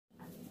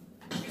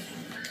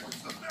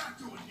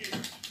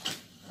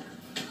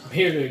I'm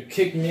here to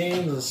kick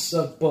names and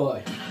suck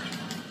butt.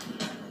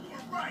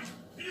 Right.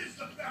 It is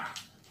the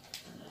bat.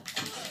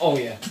 Oh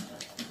yeah.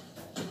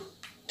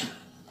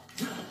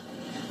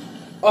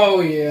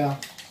 Oh yeah.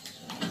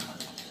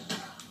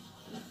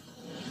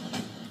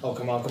 Oh,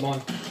 come on, come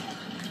on.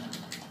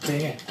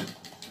 Dang it.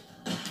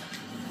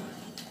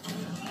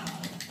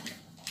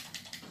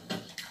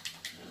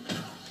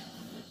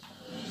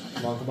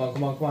 Come on, come on,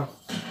 come on, come on.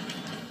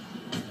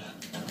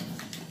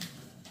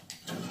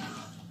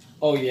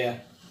 Oh yeah.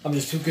 I'm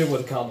just too good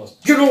with the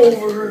combos. Get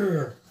over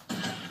here!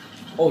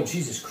 Oh,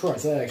 Jesus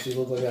Christ, that actually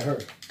looked like that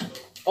hurt.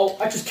 Oh,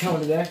 I just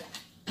counted that.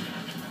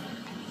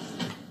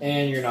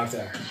 And you're knocked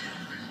out.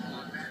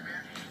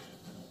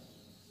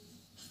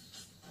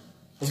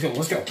 Let's go,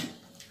 let's go.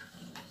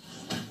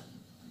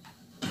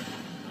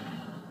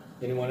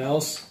 Anyone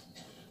else?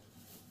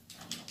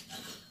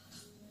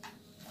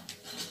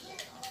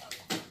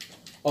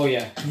 Oh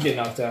yeah, you get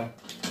knocked out.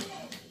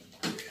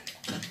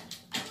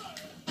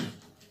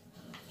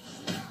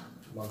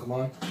 Come on, come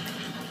on.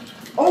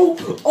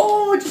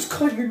 Oh, I just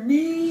caught your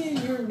knee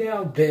and you're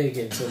now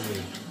begging to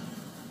me.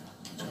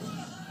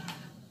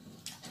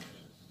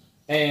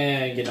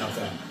 And get knocked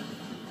out.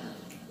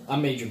 I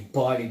made your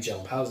body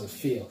jump. How's it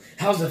feel?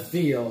 How's it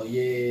feel?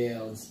 Yeah.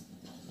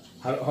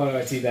 How do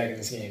I teabag in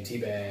this game?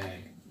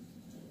 Teabag.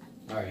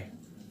 Alright.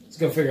 Let's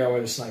go figure out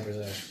where the sniper's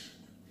at.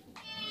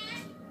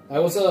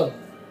 Alright, what's up?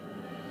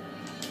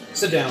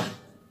 Sit down.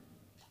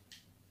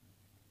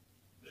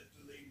 Let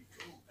the lady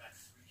go, that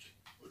freak,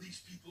 or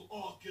these people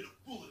all get a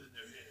bullet in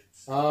their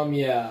heads.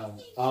 Yeah.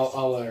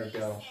 I'll let her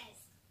go.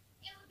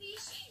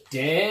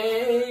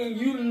 Dang,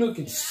 you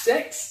looking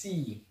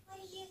sexy. What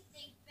do you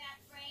think,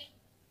 Batbrain?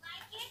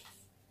 Like it?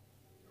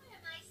 What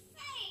am I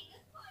saying?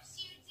 Of course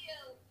you do.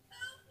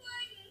 Who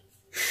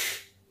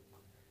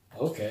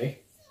wouldn't?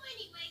 Okay. So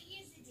anyway,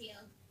 here's the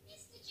deal.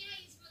 Mr. J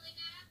is really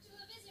not up to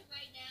a visit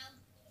right now.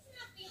 He's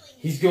not feeling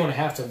He's going to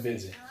have to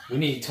visit. We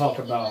need to talk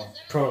about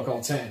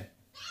Protocol 10.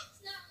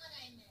 That's not what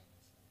I meant.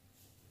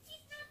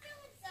 He's not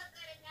doing so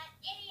good, and that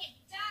idiot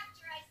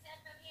doctor I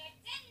sent from here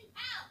didn't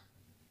help.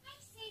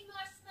 I've seen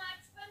more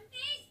smarts from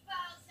these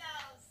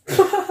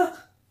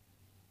bozos.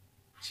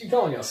 She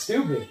calling y'all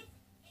stupid. If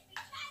he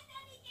tries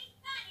anything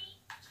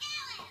funny,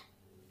 kill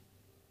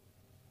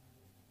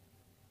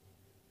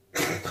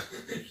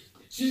him.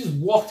 She just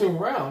walked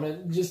around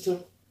and just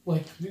to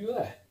like do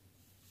that.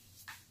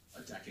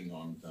 Attacking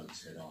armed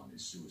thugs head on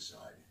is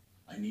suicide.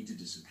 I need to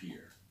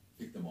disappear.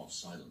 Pick them off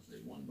silently,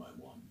 one by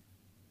one.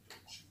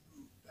 Don't you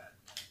move,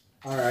 Batman.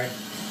 All right.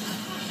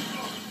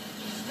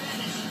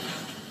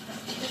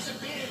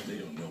 They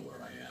don't know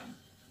where I am.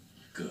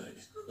 Good.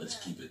 Let's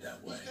keep it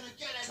that way.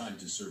 Time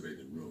to survey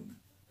the room.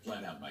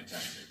 Plan out my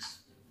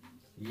tactics.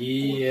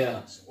 Yeah. 4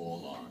 thugs,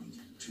 all armed.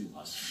 2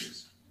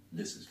 hostages.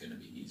 This is gonna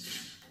be easy.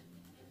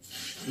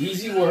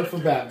 Easy work for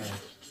Batman.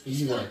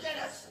 Easy work.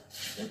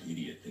 That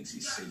idiot thinks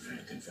he's safe in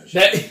the confession.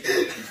 That It's just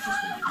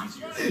made it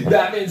easier for him.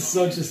 Batman's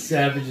such a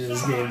savage in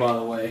this game, by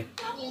the way.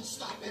 I won't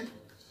stop him.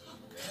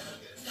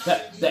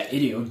 That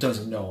idiot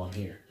doesn't know I'm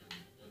here.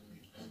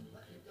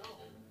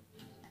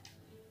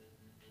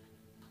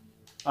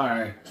 All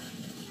right.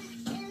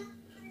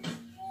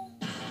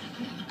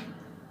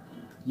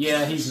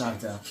 Yeah, he's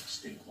knocked out.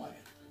 Stay quiet.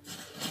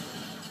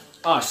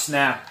 Oh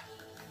snap!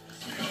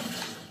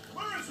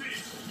 Where is he?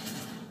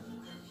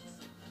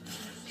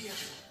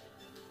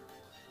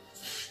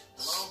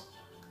 Hello?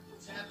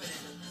 What's happening?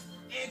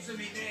 Answer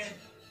me, man.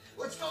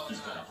 What's going He's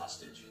got a on?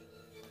 hostage.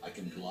 I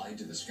can glide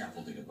to the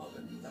scaffolding above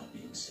him without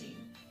being seen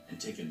and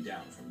take him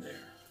down from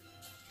there.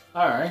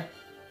 All right.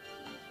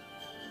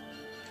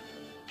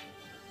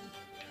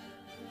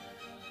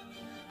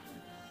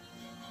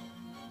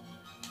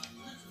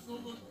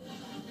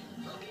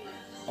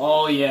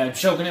 Oh yeah, I'm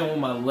choking him with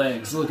my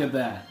legs. Look at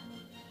that.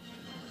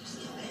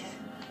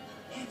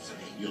 Answer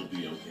me. You'll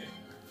be okay.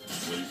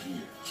 Wait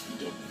here. You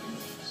don't make a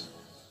noise.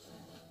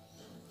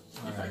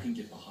 If I Alright. can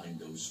get behind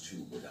those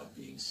 2 without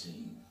being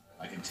seen,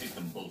 I can take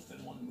them both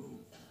in one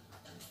move.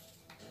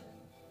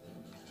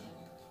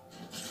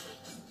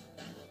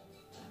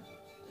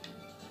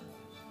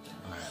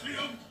 See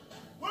him?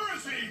 Where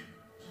is he?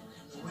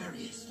 Where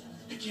he is?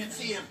 I can't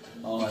see him.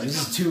 Oh,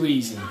 this is too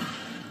easy.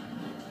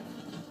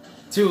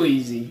 Too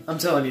easy. I'm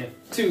telling you,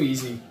 too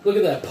easy. Look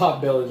at that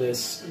pot belly,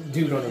 this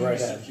dude on the right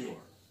hand. Secure.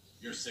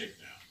 You're safe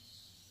now.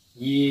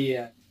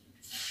 Yeah.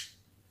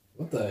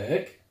 What the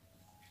heck?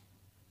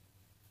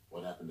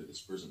 What happened to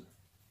this prisoner?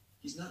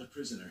 He's not a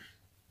prisoner.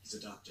 He's a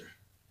doctor.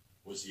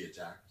 Was he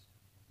attacked?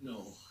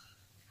 No,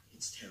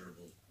 it's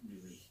terrible,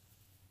 really.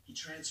 He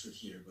transferred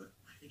here, but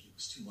I think it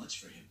was too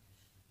much for him.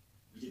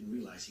 We didn't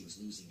realize he was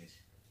losing it.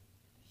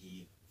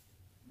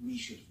 We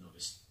should have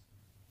noticed.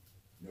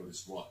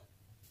 Noticed what?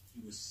 He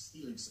was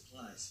stealing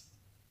supplies,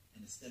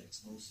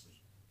 anesthetics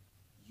mostly.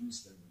 He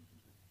used them when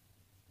he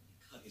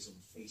cut his own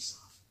face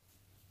off.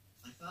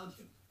 I found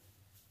him.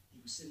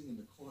 He was sitting in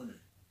the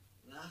corner,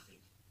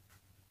 laughing.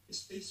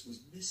 His face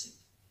was missing.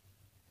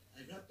 I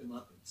wrapped him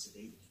up and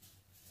sedated him.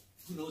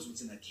 Who knows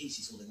what's in that case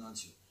he's holding on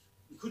to?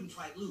 We couldn't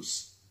pry it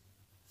loose.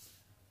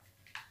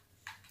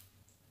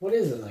 What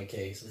is in that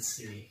case? Let's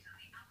see.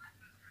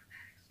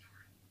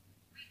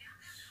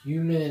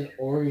 Human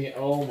orient.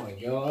 Oh my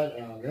god.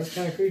 That's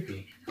kind of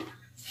creepy.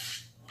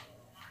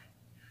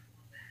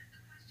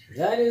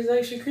 That is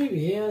actually creepy.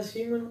 He has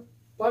human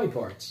body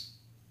parts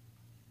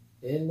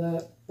in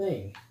that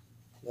thing.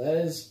 That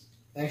is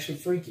actually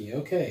freaky.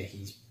 Okay,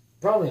 he's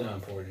probably not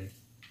imported.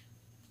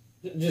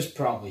 Just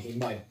probably. He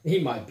might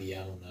be.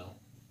 I don't know.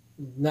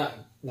 Not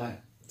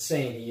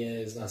saying he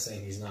is. Not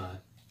saying he's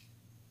not.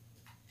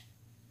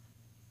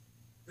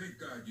 Thank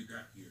God you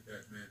got here,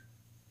 Batman.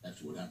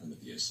 After what happened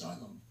at the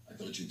asylum, I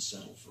thought you'd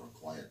settle for a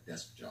quiet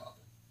desk job.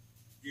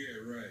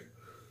 Yeah, right.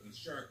 When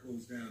Shark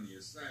closed down the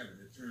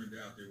asylum, it turned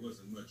out there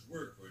wasn't much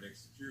work for an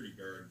ex-security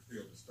guard who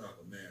failed to stop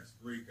a mass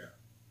breakout.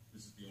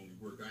 This is the only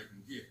work I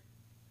can get.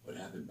 What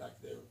happened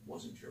back there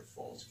wasn't your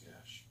fault,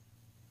 Cash.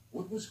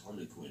 What was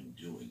Harley Quinn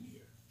doing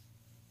here?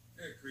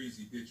 That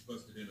crazy bitch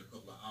busted in a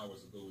couple of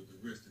hours ago with the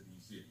rest of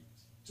these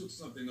idiots. Took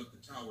something up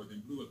the tower,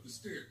 then blew up the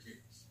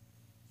staircase.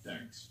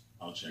 Thanks.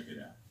 I'll check it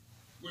out.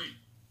 Wait,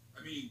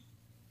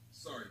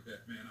 sorry,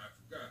 Batman, I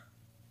forgot.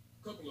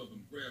 A couple of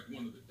them grabbed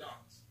one of the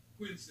dots.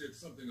 Quinn said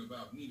something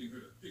about needing her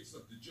to fix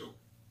up the Joker.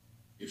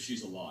 If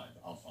she's alive,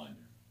 I'll find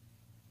her.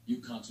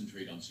 You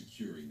concentrate on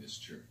securing this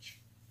church.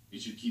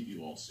 It should keep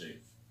you all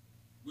safe.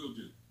 Will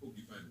do. Hope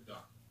you find the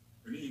doctor.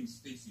 Her name's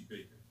Stacy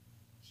Baker.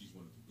 She's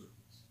one of the good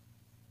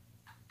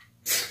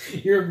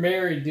ones. You're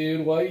married,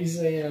 dude. Why are you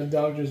saying a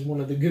doctor's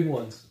one of the good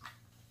ones?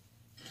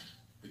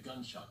 The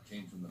gunshot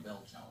came from the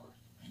bell tower.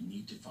 I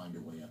need to find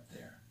a way up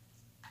there.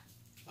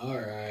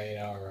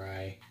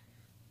 Alright.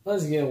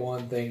 Let's get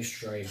one thing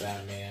straight,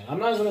 Batman. I'm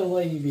not gonna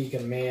let you be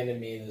commanding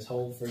me this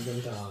whole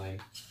freaking time.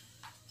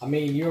 I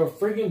mean, you're a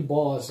freaking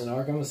boss in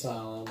Arkham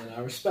Asylum, and I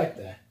respect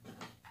that.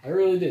 I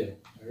really do.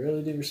 I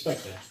really do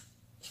respect that.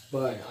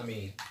 But, I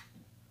mean,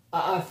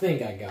 I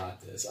think I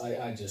got this. I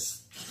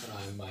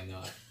might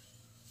not.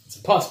 It's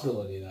a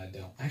possibility that I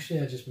don't. Actually,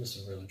 I just missed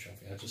a Riddler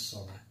trophy. I just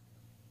saw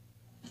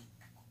that.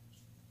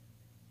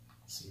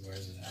 Let's see, where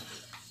is it at?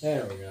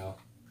 There we go.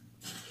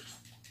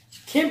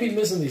 Can't be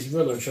missing these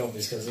Riddler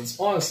trophies because it's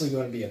honestly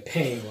going to be a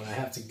pain when I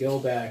have to go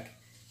back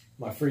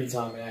my free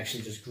time and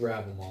actually just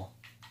grab them all.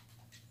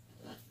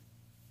 Let's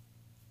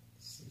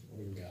see, what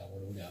do we got? What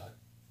do we got?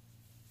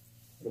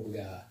 What do we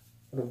got?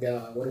 What do we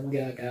got? What do we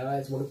got,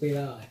 guys? What do we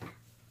got?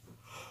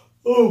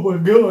 Oh my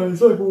god,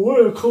 it's like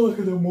 1 o'clock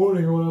in the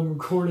morning when I'm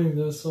recording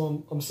this,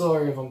 so I'm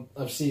sorry if I'm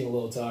seeming a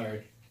little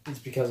tired. It's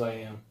because I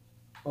am.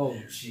 Oh,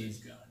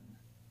 jeez. Gun.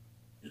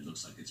 It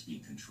looks like it's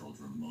being controlled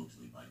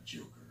remotely by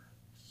Joker.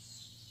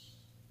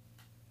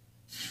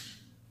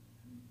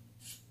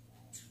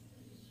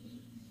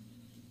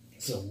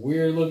 It's a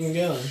weird looking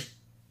gun.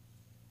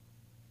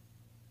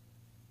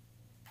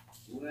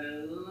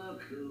 Well,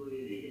 look who it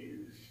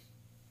is.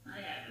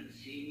 I haven't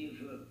seen you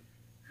for...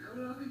 How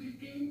long has it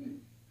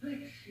been?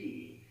 Let's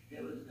see.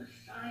 There was an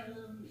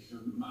asylum,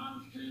 some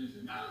monsters,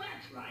 and... Oh,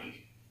 that's right.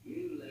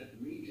 You left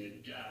me to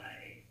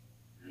die.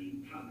 Now,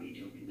 you probably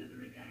don't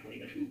remember it that way,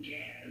 but who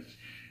cares?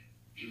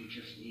 You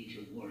just need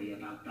to worry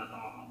about the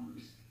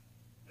bombs.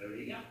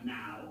 Hurry up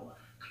now.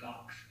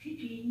 Clock's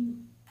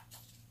ticking.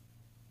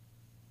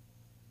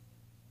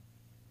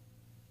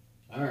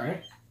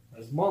 Alright,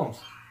 that's bombs.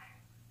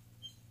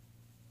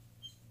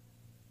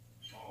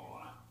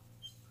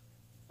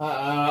 4.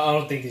 I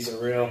don't think these are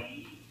real.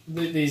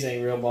 These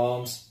ain't real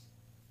bombs.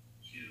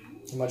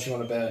 2. How much you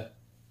want to bet?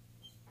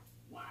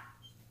 1.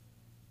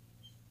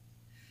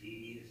 See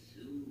you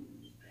soon,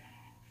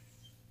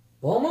 Bats.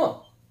 Blow them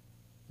up.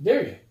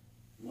 Dare you?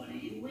 What are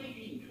you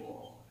waiting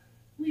for?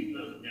 We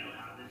both know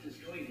how this is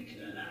going to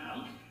turn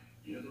out.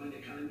 You're going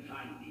to come and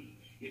find me.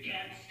 You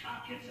can't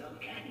stop yourself,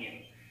 can you?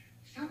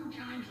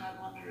 Sometimes I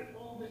wonder if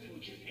all this will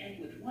just end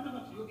with one of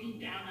us looking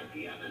down at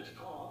the other's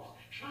corpse,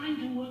 trying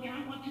to work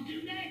out what to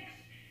do next.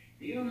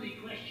 The only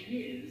question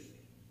is,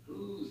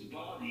 whose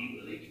body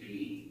will it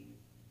be?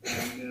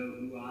 I know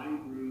who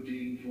I'm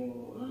rooting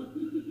for.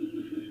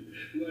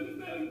 What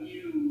about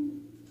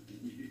you?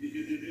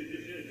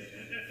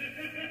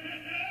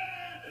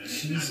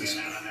 Jesus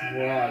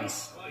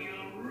Christ. Or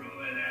you'll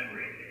ruin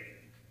everything.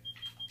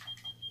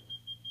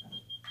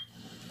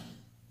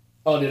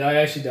 Oh, did I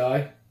actually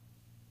die?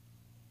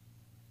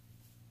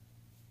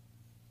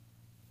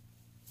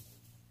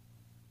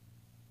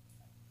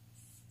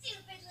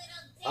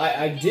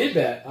 I did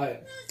that. Who's gonna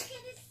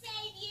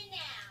save you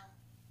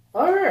now?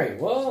 Alright,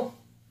 well,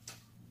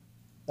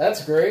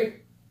 that's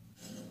great.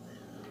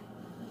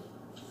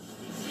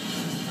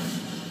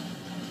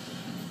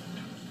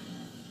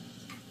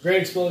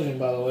 Great explosion,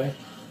 by the way.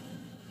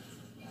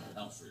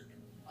 Alfred,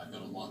 I've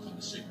got a lock on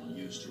the signal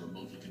used to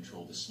remotely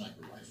control the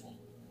sniper rifle.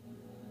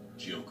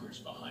 Joker's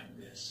behind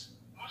this.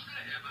 Was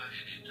there ever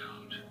any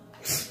doubt?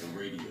 The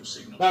radio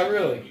signal. Not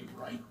really. Be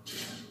right to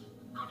him.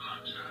 Good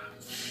luck,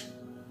 sir.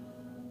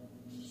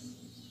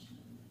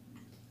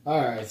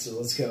 Alright, so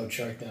let's go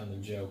track down the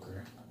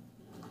Joker.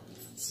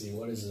 Let's see,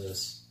 what is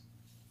this?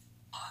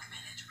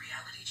 Augmented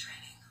reality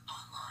training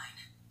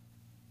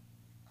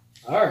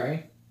online.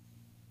 Alright.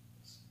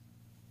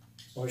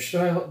 Or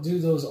should I do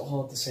those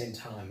all at the same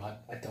time?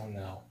 I don't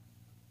know.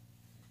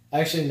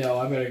 Actually, no,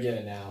 I better get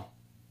it now.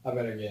 I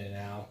better get it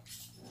now.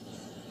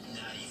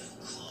 Not even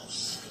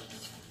close.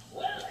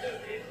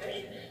 Welcome,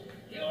 inmates.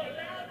 You are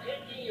now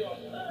taking your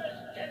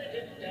first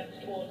tentative steps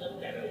towards a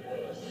better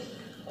world.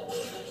 A world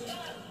of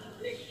love,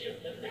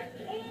 friendship, and that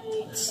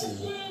whole Let's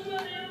see. world where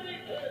the only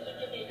person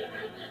you need to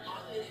act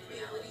Augmented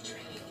reality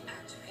training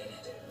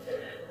activated.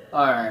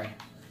 Alright.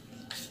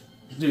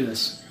 Do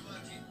this.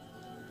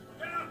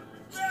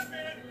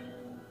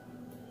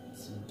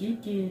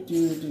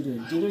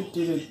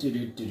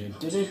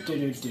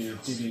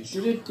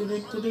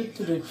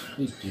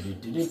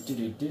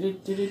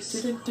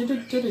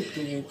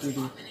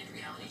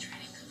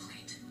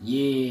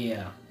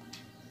 Yeah.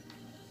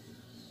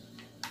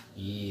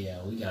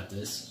 Yeah, we got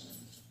this.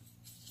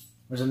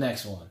 Where's the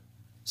next one?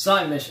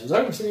 Side missions.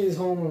 Arkham City is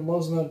home of the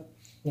most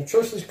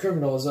atrocious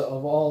criminals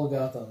of all of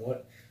Gotham.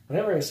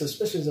 Whenever a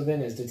suspicious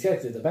event is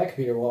detected, the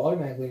Batcomputer will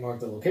automatically mark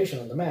the location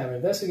on the map and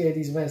investigate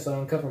these events to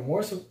uncover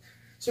more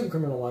super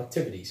criminal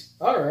activities.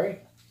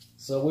 Alright,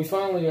 so we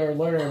finally are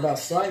learning about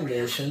side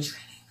missions.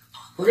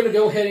 We're going to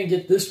go ahead and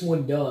get this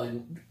one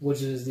done,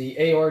 which is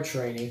the AR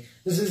training.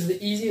 This is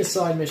the easiest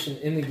side mission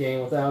in the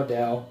game, without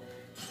doubt.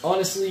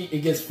 Honestly, it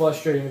gets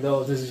frustrating,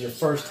 though, if this is your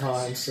first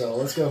time, so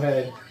let's go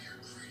ahead.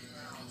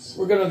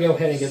 We're going to go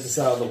ahead and get this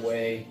out of the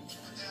way.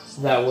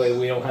 That way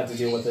we don't have to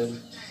deal with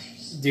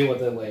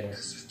it later.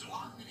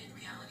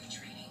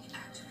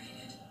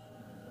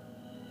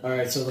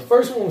 Alright, so the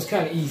first one was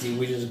kind of easy.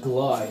 We just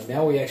glide.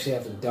 Now we actually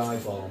have to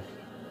dive bomb.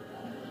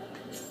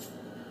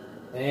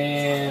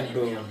 And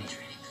boom.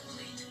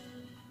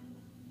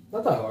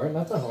 Not that hard,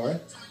 not that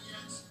hard.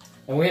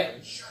 And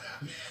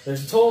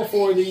there's a total of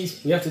 4 of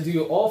these. We have to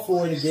do all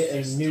 4 to get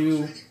a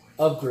new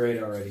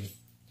upgrade already.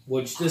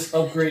 Which this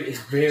upgrade is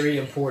very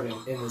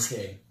important in this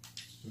game.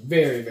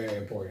 Very, very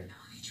important.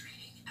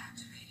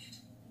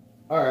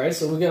 Alright,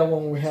 so we got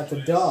one where we have to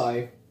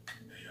dive.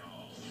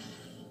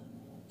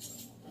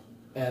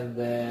 And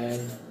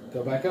then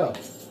go back up.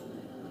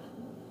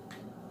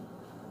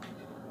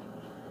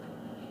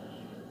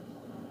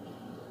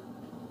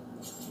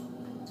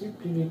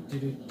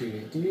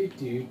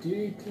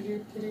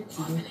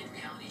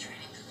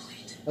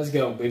 Let's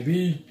go,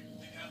 baby.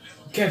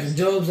 Catching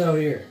dubs out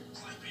here.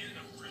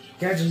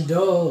 Catching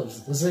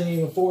dubs. This ain't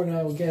even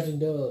Fortnite, we're catching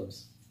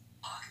dubs.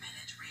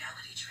 Augmented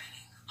reality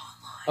training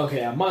online.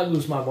 Okay, I might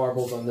lose my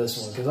marbles on this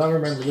one, because I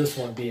remember this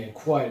one being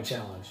quite a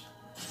challenge.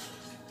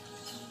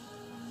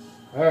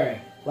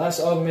 Alright, last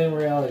augmented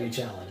reality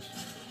challenge.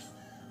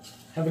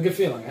 Have a good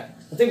feeling.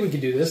 I think we can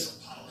do this.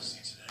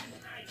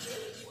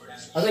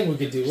 I think we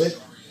could do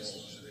it.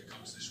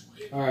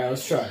 Alright,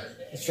 let's try.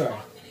 Let's try.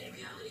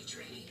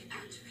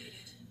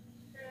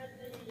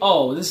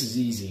 Oh, this is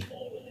easy.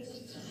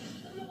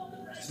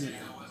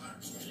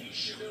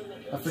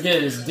 I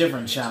forget it's a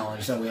different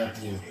challenge that we have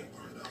to do.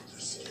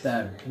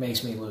 That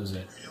makes me lose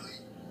it.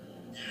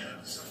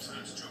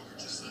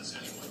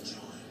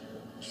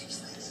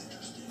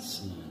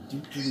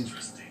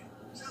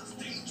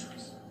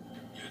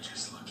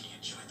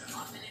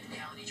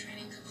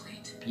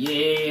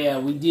 Yeah,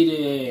 we did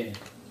it.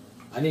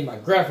 I need my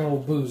graphical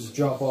boost to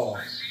drop off.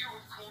 I see you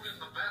have called in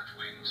the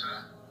Batwing,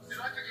 sir. Did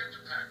I forget to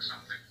pack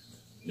something?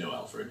 No,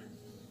 Alfred.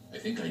 I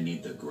think I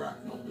need the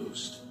grapnel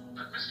boost.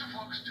 But Mr.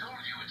 Fox told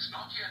you it's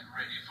not yet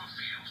ready for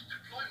field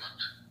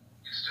deployment.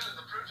 It's still in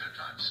the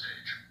prototype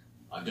stage.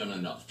 I've done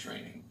enough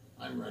training.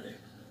 I'm ready.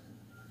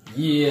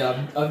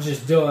 Yeah, I've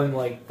just done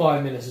like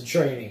 5 minutes of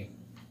training.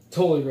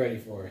 Totally ready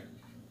for it.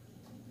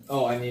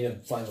 Oh, I need to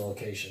find the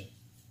location.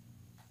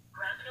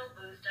 Graphical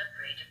boost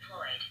upgrade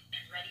deployed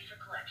and ready for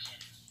collection.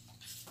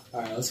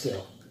 Alright, let's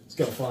go. Let's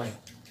go find.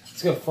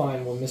 Let's go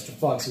find what Mr.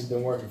 Fox has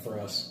been working for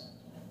us.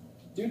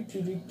 So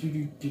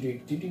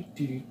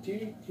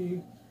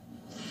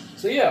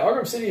yeah,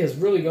 Arkham City has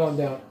really gone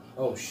down.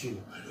 Oh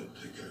shoot. I don't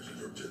think I've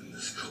ever been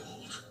this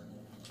cold.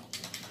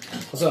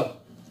 What's up?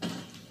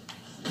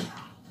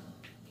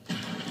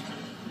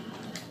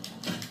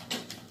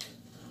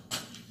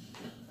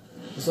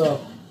 What's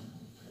up?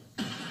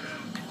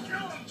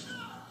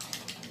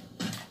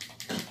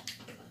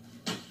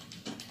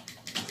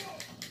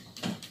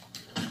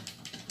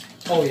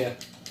 Oh yeah.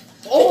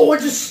 Oh, I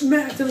just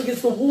smacked him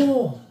against the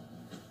wall.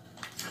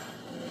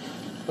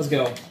 Let's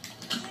go.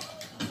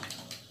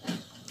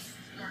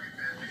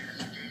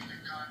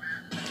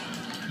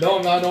 No,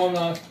 I'm not. No, I'm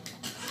not.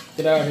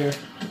 Get out of here.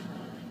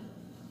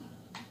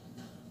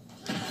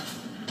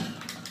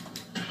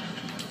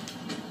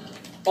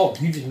 Oh,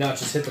 you did not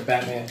just hit the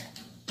Batman.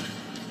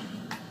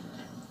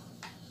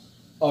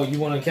 Oh, you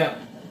want to count?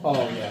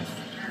 Oh, yeah.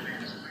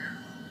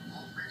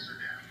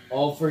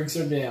 All freaks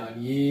are down.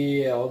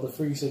 Yeah, all the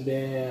freaks are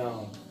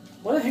down.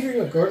 Why the heck are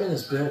you guarding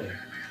this building?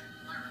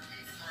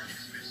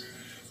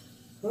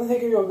 Why the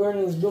heck are you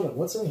guarding this building?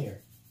 What's in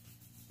here?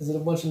 Is it a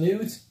bunch of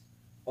nudes?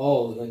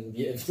 Oh, then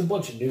yeah, if it's a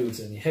bunch of nudes,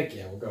 then heck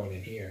yeah, we're going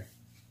in here.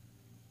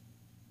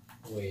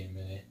 Wait a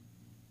minute.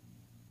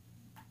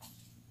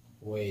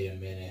 Wait a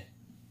minute.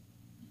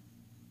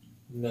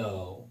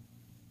 No.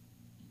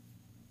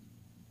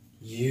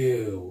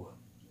 You.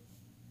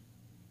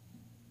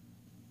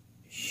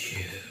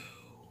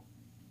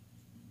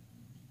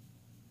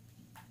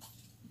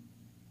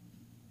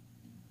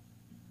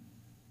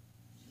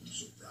 You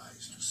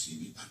surprised to see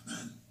me,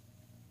 Batman?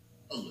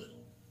 A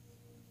little.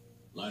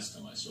 Last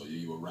time I saw you,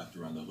 you were wrapped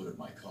around the hood of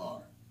my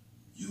car.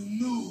 You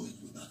knew it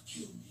would not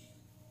kill me.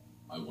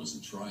 I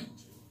wasn't trying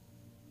to.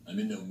 I'm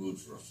in no mood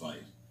for a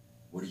fight.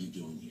 What are you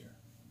doing here?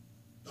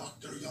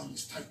 Dr.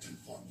 Young's Titan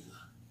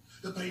formula.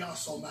 The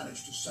Payaso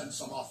managed to send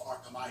some off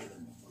Arkham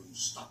Island before you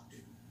stopped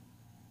him.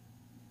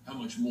 How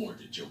much more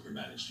did Joker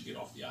manage to get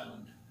off the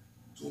island?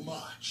 Too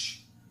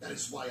much. That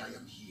is why I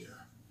am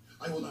here.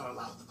 I will not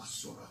allow the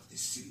basura of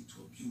this city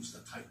to abuse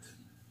the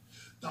Titan.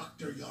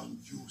 Dr. Young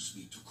used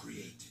me to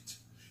create it.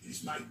 It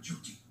is my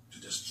duty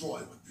to destroy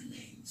what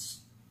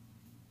remains.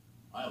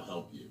 I'll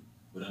help you,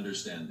 but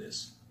understand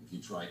this. If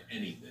you try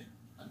anything,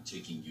 I'm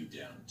taking you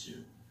down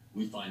too.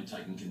 We find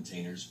Titan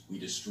containers, we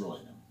destroy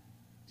them.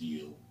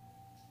 Deal?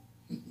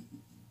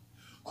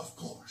 Of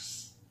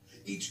course.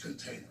 Each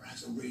container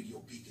has a radio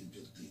beacon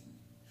built in.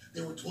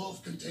 There were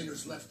 12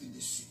 containers left in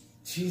this city.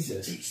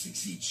 Jesus. Take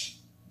 6 each,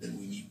 then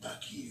we meet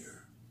back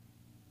here.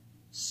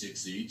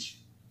 6 each?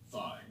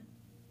 Fine.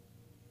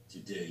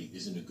 Today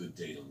isn't a good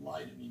day to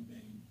lie to me,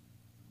 Bane.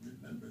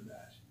 Remember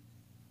that.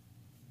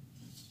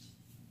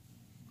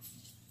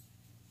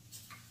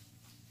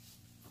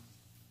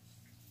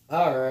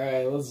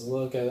 Alright, let's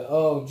look at it.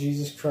 Oh,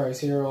 Jesus Christ,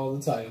 here are all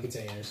the Titan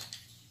containers.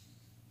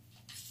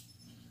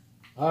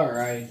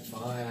 Alright,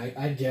 fine.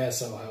 I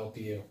guess I'll help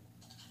you.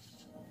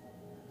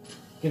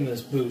 Give me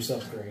this boost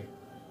upgrade.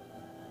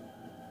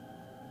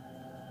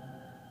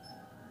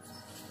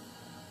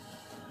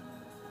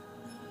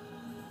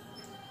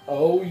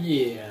 Oh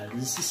yeah,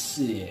 this is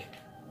sick.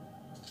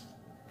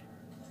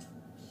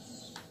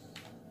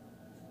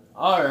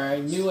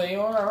 Alright, new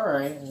AR,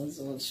 alright.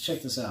 Let's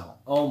check this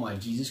out. Oh my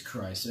Jesus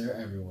Christ, they're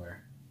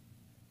everywhere.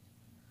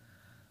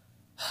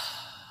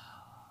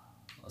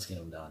 Let's get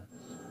them done.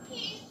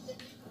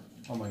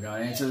 Oh my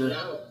God, answer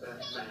the...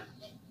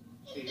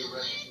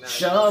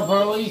 Shut up,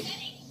 Harley!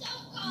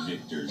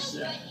 Victor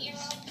Zsasz.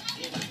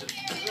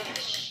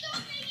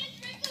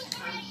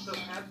 I'm so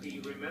happy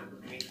you remember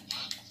me.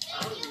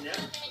 I'll never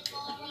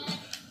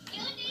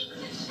forget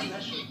you.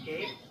 Special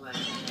game plan.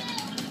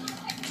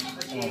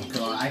 Oh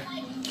God,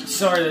 I'm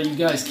sorry that you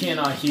guys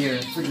cannot hear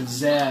freaking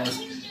Zsasz.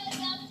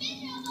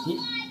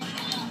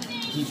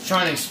 He's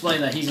trying to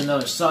explain that he's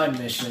another side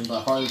mission,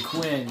 but Harley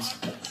Quinn's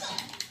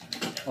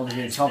over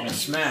here talking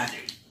smack.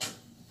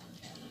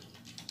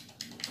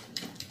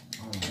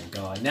 Oh my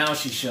God, now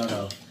she shut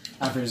up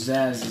after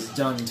Zsasz is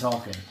done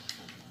talking.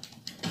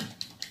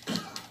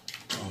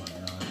 Oh my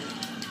God.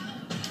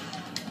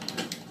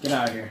 Get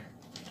out of here.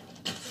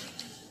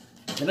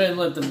 Don't even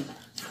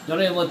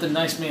let the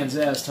nice man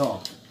Zsasz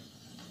talk.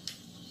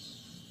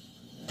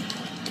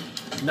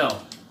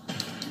 No.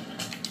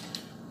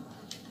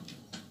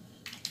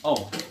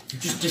 Oh, you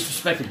just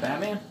disrespected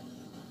Batman?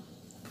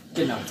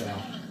 Get knocked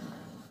out.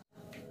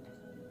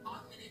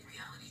 Augmented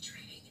reality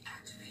training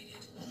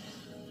activated.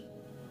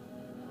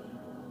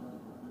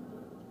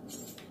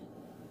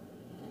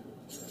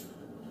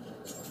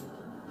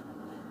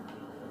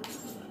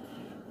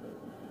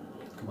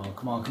 Come on,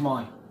 come on, come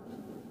on.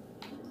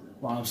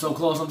 Come on, I'm so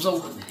close, I'm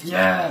so...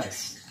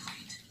 Yes!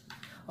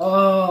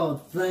 Oh,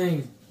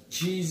 thank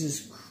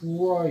Jesus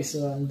Christ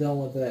that I'm done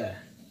with that.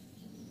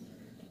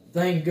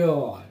 Thank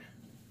God.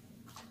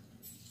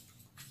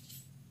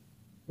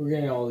 We're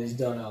getting all these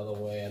done out of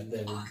the way, and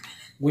then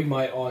we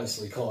might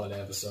honestly call it an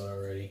episode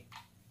already.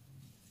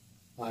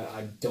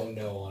 I don't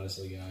know,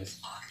 honestly, guys.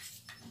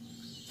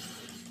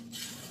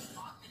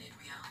 Augmented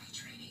reality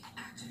training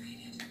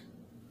activated.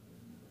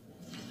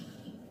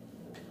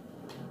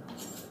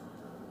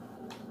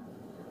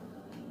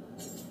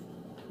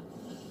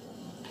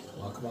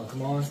 Come on, come on,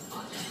 come on.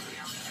 Augmented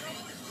reality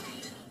training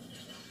complete.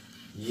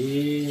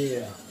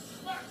 Yeah.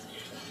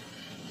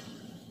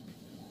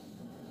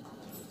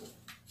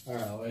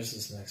 Alright, where's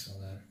this next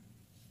one then?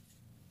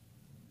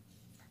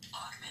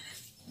 Augmented.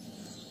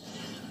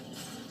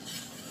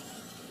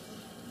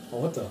 Oh,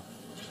 what the?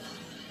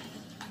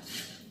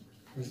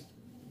 Where's...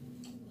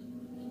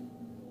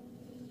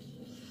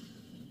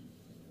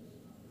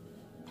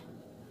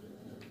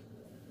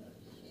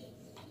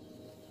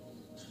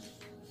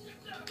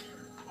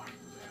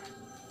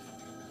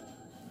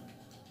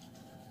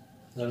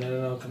 No, no,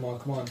 no, no, come on,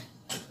 come on.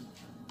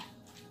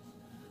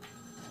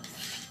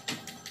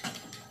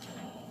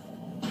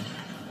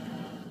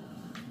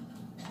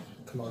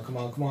 Come on, come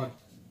on, come on.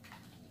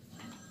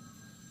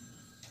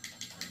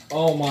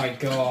 Oh my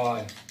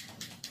God.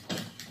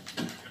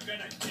 You're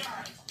gonna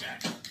die,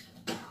 Jack.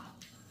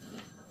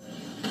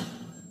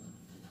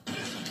 This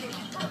is gonna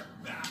hurt,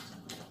 Bat.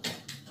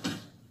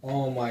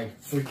 Oh my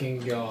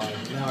freaking God.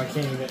 Now I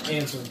can't even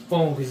answer the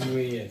phone because you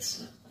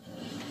idiots.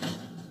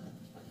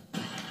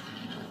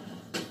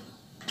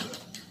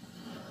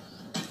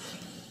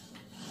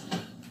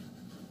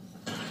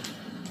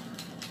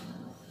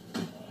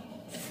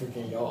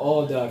 Freaking y'all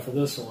all die for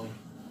this one.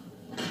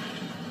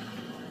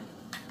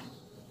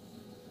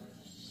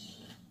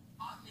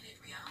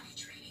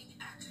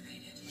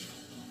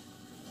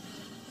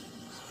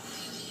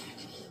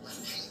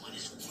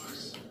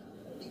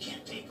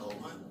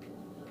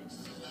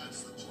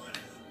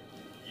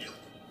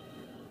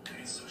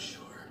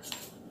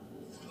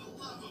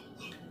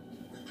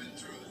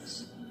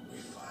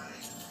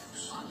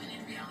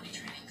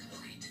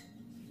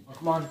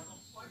 come on.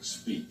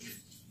 Speak.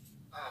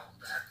 Oh,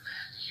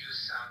 Batman, you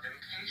sound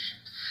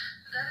impatient.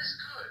 That is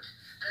good.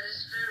 That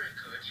is very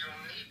good.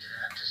 You'll need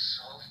that to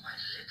solve my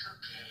little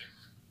game.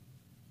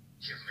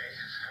 You may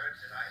have heard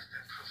that I've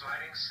been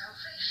providing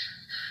salvation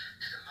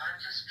to the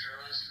mindless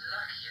drones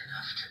lucky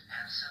enough to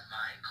answer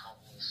my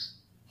calls.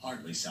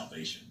 Hardly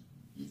salvation.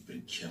 You've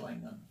been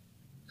killing them.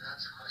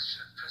 That's a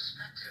question of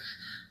perspective.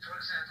 For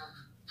example,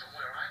 from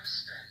where I'm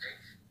standing,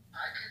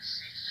 I can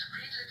see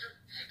 3 little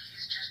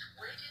piggies just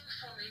waiting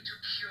for me to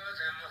cure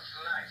them of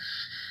life.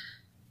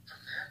 From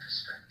their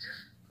perspective,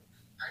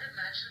 I'd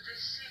imagine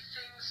they see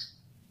things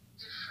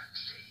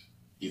differently.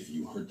 If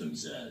you hurt them,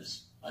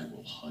 Zez, I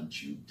will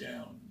hunt you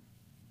down.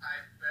 I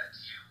bet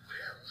you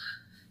will.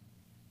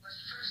 But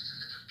first, a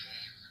little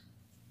game.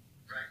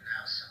 Right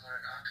now,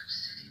 somewhere in Arkham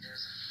City,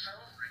 there's a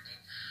phone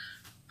ringing.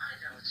 I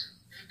know it's a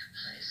big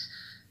place,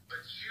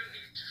 but you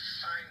need to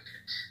find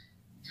it.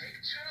 Take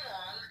too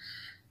long,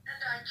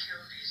 and I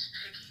kill these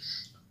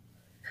piggies.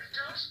 And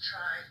don't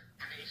try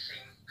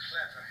anything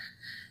clever.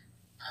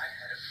 I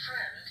had a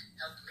friend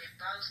help me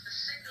bounce the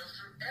signal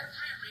through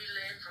every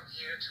relay from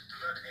here to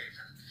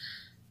Bloodhaven.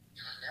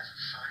 You'll never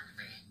find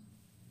me.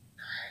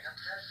 Now hang up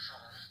that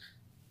phone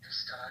and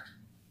start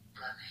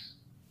running.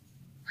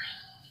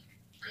 Ring,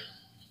 ring,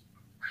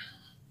 ring,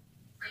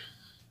 ring.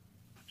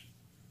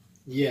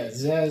 Yeah,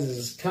 Zaz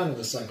is kind of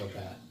a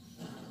psychopath.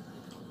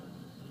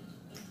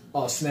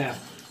 Oh, snap.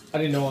 I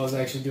didn't know I was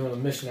actually doing a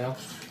mission now.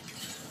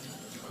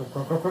 Oh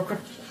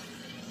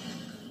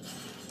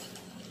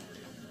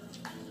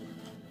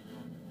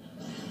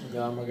my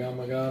god, my god,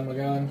 my god, my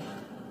god.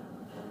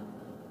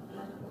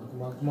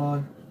 Come on, come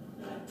on.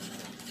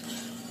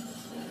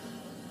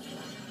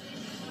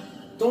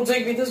 Don't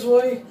take me this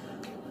way!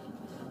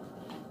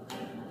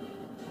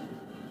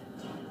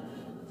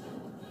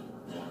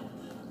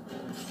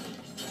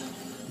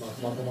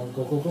 Come on, come on,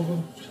 go, go, go,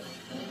 go.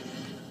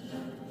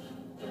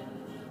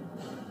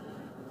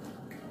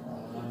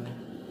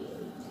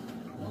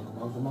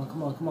 Come on,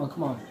 come on, come on,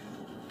 come on.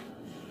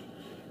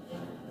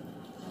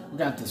 We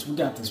got this, we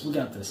got this, we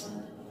got this.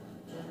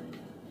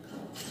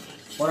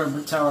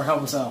 Water tower,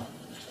 help us out.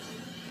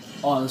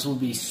 Oh, this would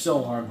be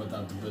so hard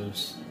without the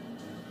boost.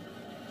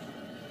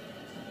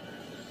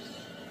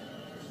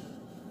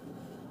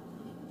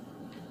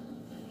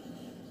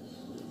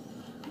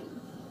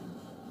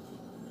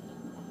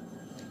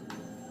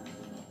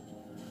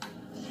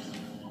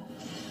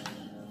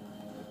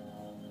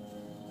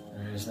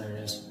 There it is, there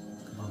it is.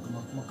 Come on, come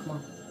on, come on, come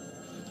on.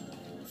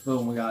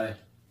 Boom, we got it.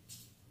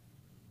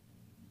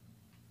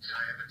 Did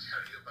I ever tell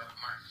you about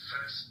my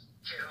first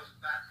kill,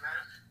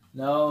 Batman?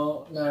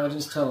 No, no,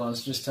 just tell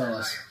us, just tell As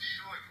us. I am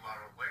sure you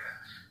are aware,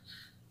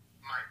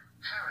 my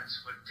parents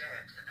were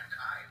dead and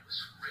I was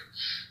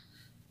rich.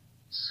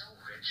 So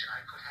rich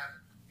I could have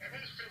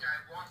anything I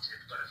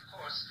wanted, but of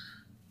course,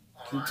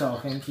 all Keep I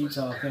talking, wanted keep was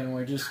them. talking.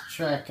 We're just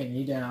tracking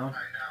you down.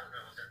 I now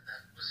know that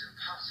that was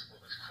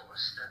impossible, of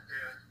course, that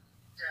their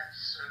death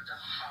served a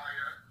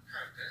higher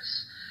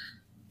purpose.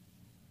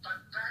 But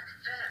back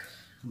then,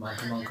 Come on,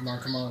 come on, come on,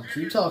 come on.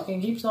 Keep talking,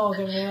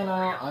 man.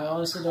 I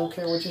honestly don't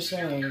care what you're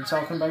saying. You're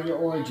talking about your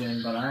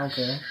origin, but I don't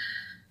care.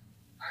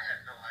 I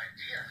had no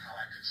idea how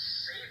I could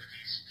save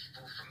these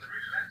people from the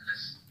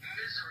relentless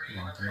misery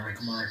Come on, of come their on,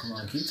 come on, come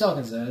on. Keep existence.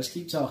 talking, Zaz.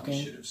 Keep You talking.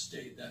 should have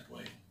stayed that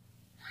way.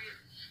 Really?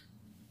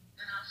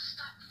 Then I'll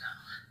stop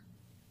now.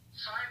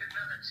 Find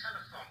another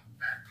telephone,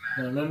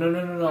 Batman. No, no, no,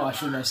 no, no, no. I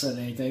shouldn't have said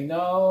anything.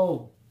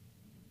 No.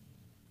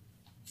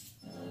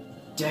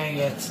 Dang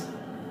it.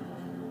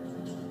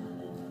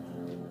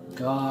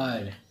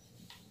 God.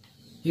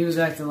 He was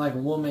acting like a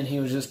woman. He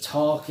was just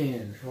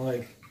talking.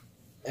 Like,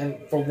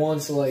 and for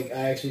once, like,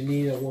 I actually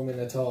need a woman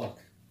to talk.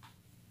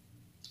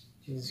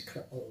 Jesus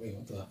Christ. Oh, wait,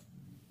 what the?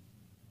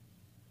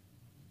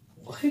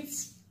 What?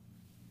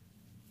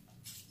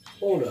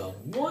 Hold on.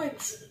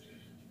 What?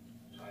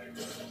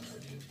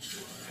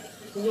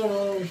 What's going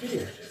on over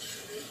here?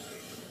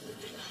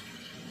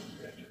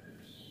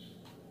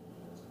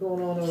 What's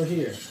going on over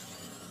here?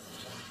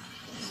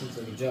 Seems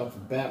like a job for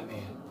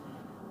Batman.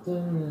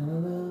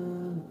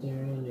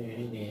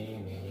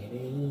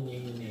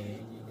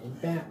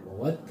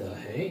 What the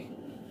heck?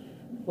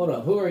 Hold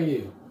up, who are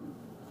you?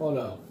 Hold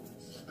up.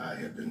 I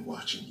have been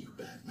watching you,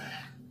 Batman,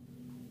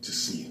 to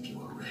see if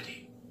you are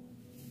ready.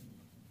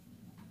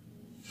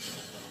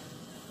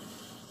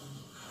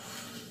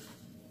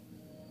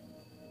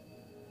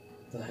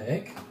 The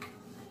heck?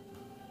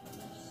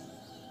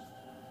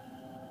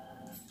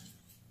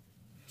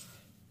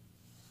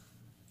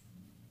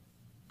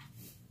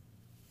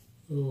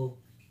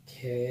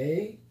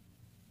 Okay.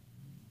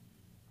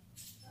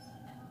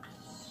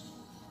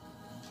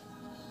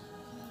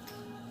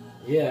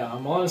 Yeah,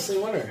 I'm honestly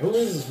wondering, who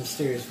is this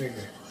mysterious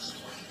figure?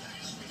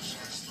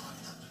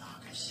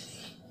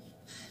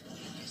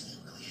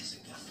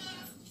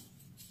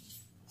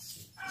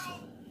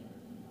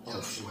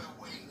 Oh, shoot.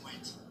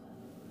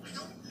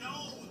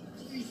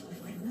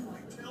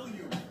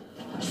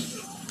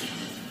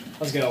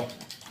 Let's go.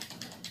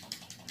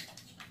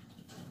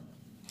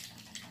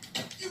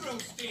 You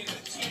don't stand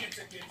a chance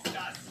against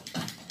us.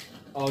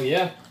 Oh,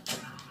 yeah?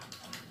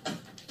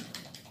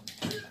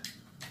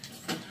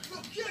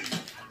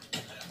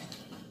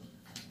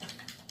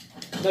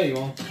 No, you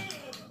won't.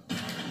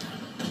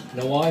 You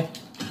know why?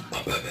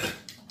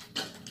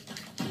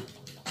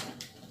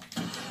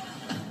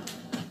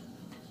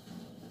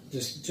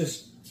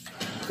 Just,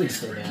 please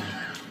stay down.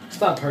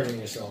 Stop hurting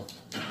yourself.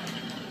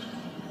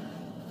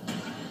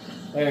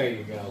 There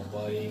you go,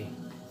 buddy.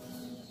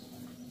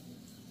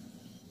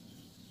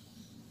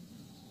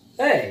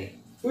 Hey,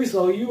 we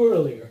saw you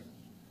earlier.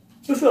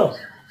 What's up?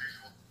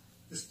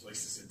 This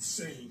place is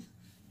insane.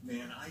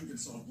 Man, I even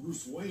saw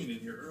Bruce Wayne in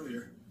here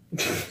earlier.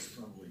 He's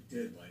probably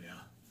dead by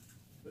now.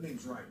 The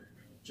name's Ryder.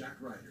 Jack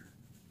Ryder.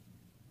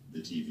 The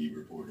TV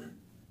reporter.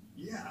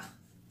 Yeah.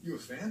 You a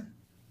fan?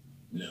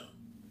 No.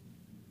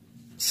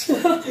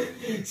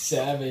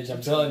 Savage,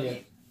 I'm telling you.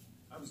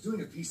 I was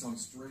doing a piece on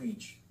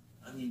Strange.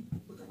 I mean,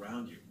 look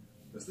around you.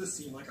 Does this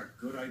seem like a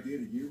good idea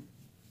to you?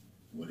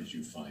 What did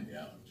you find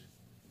out?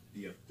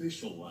 The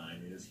official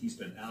line is he's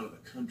been out of the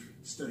country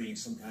studying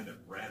some kind of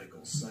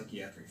radical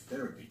psychiatric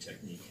therapy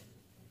technique.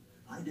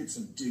 I did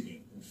some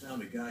digging and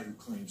found a guy who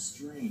claims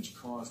Strange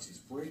caused his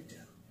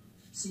breakdown.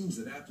 Seems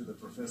that after the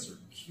professor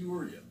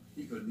cured him,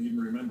 he couldn't even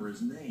remember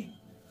his name.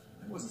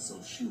 I wasn't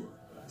so sure,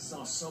 but I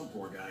saw some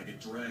poor guy get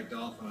dragged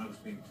off when I was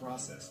being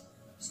processed.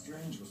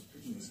 Strange was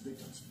picking his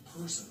victims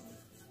personally.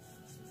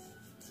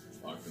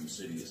 Arkham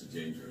City is a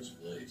dangerous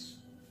place.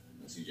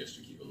 I suggest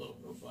you keep a low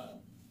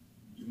profile.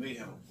 You may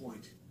have a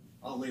point.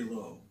 I'll lay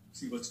low,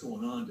 see what's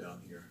going on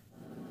down here.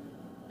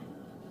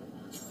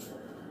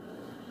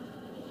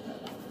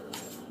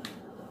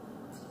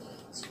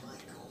 It's my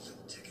golden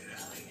ticket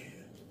out of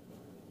here.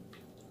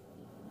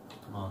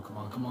 Come on, come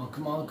on, come on,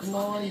 come on, come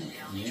on.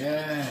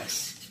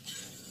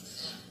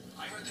 Yes.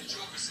 I heard the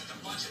Joker sent a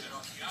bunch of it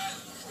off the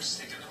island before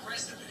sticking the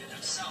rest of it in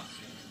himself.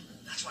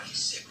 That's why he's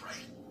sick,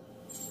 right?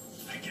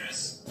 I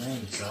guess.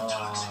 Thank Toxin,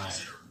 God.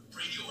 is it, or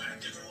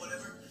radioactive or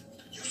whatever?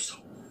 You so.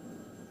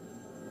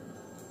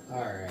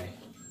 Alright.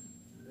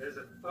 There's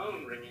a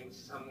phone ringing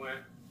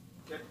somewhere.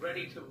 Get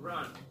ready to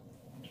run.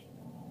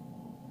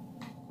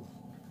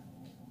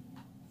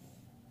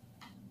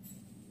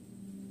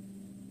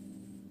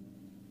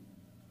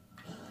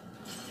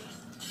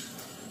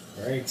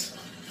 Right. As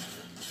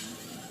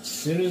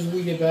soon as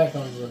we get back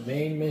on the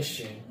main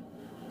mission,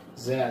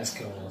 Zaz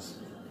calls.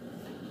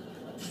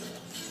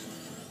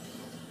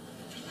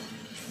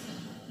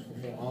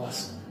 Freaking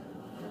awesome.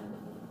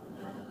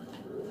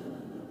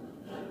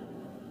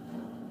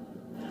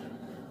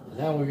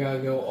 Now we gotta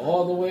go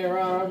all the way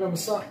around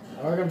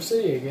Arkham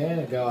City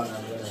again. God,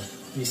 I'm gonna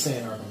be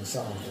saying Arkham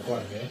Asylum for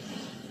quite a bit.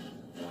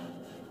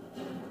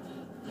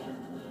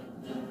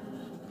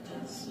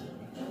 Let's see.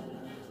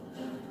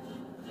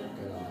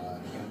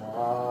 God, come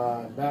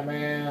on,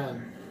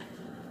 Batman!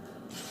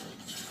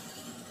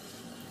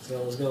 Let's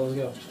go, let's go, let's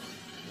go.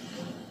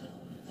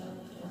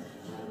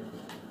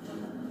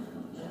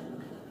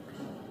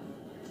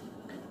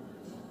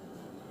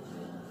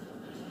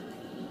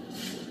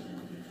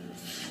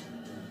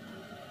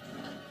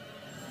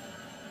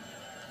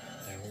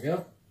 There we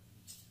go.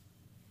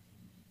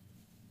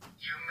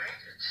 You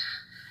made it.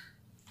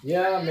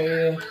 Yeah, I made I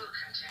it. will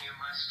continue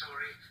my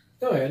story.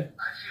 Go ahead. I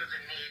feel the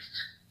need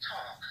to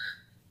talk,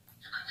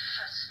 to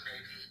confess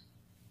maybe.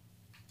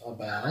 I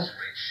About? was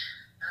rich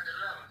and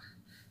alone.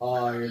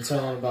 Oh, you're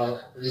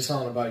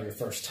telling about your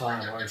first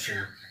time, aren't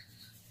you?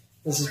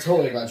 This is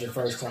totally about your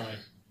first time. If only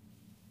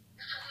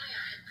I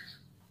had been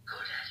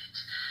good at it.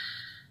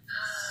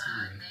 I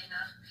may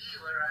not be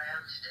where I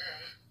am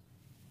today.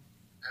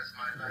 As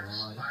my life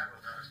God.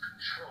 spiraled out of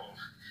control.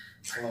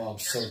 Oh, I'm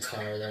so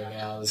tired right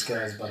now. This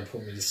guy's about to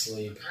put me to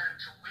sleep. I planned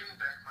to win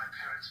back my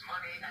parents'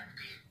 money and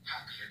be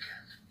happy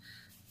again.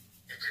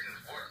 It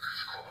didn't work,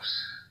 of course.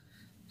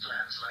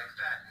 Plans like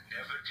that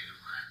never do.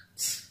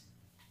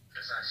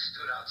 As I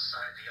stood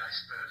outside the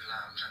Iceberg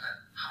Lounge on that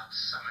hot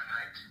summer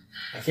night,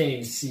 I can't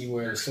even see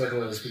where the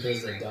circle is because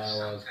of the feeling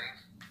dialogue. something.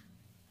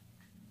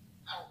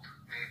 Hope,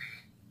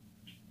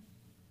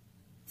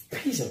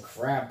 maybe. Piece of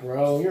crap,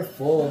 bro. You're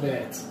full of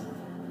it.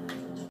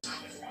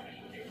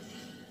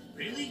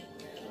 Really?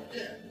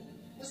 Yeah.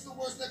 What's the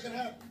worst that can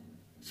happen?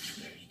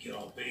 There you get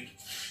all big.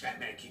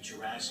 Batman kicks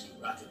your ass and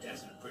you rot to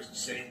death in a prison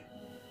city.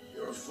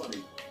 You're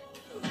funny.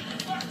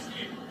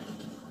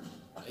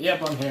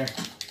 Yep, I'm here.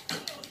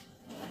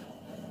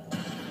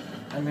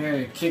 I'm here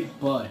to kick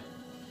butt.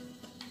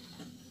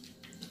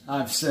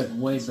 I've said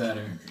way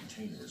better. The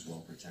container is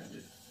well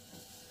protected.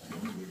 The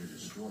only way to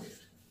destroy it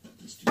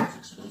is to use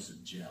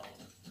explosive gel.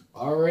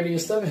 Already a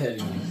step ahead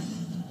of you.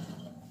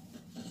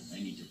 I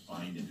need to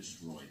find and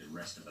destroy the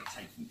rest of the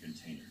Titan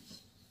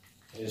containers.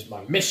 It is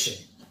my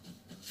mission.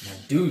 My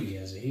duty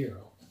as a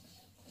hero.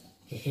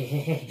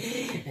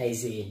 I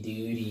say a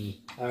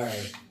duty.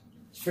 Alright.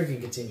 Let's freaking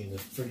continue the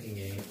freaking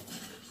game.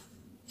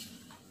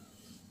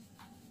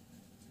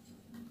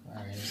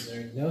 Alright, is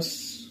there no...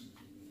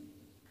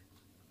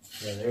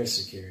 Yeah, there's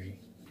security.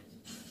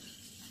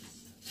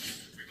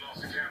 We've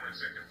lost the camera in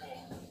sector 4.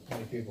 How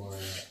many people are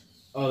there?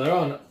 Oh,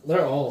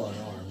 they're all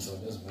unarmed, so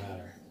it doesn't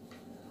matter.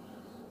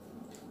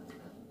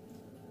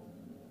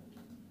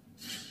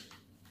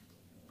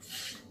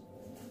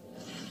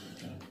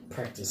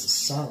 practice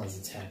silence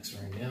attacks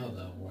right now,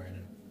 though,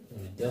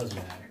 when it does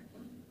matter.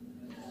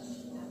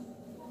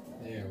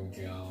 There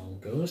we go.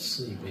 Go to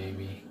sleep,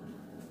 baby.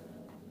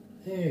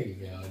 There you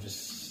go.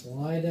 Just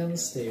slide down the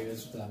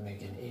stairs without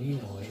making any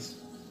noise.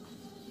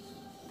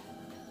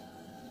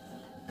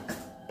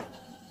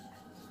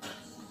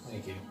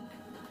 Thank you.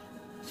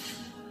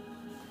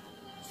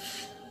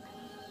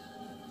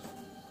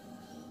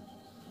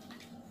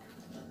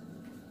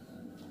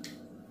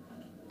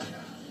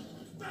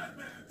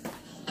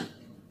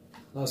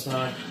 No, it's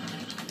not.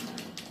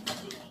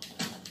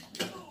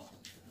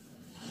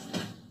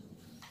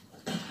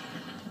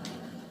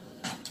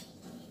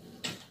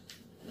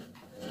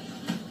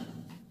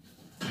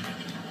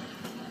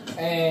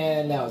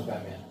 And now it's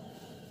Batman.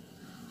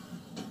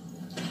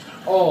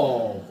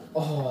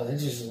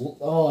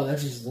 That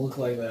just looked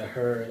like that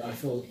hurt. I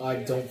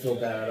don't feel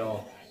bad at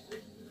all.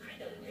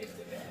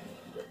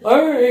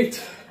 All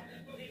right,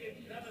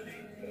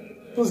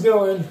 let's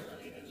go in.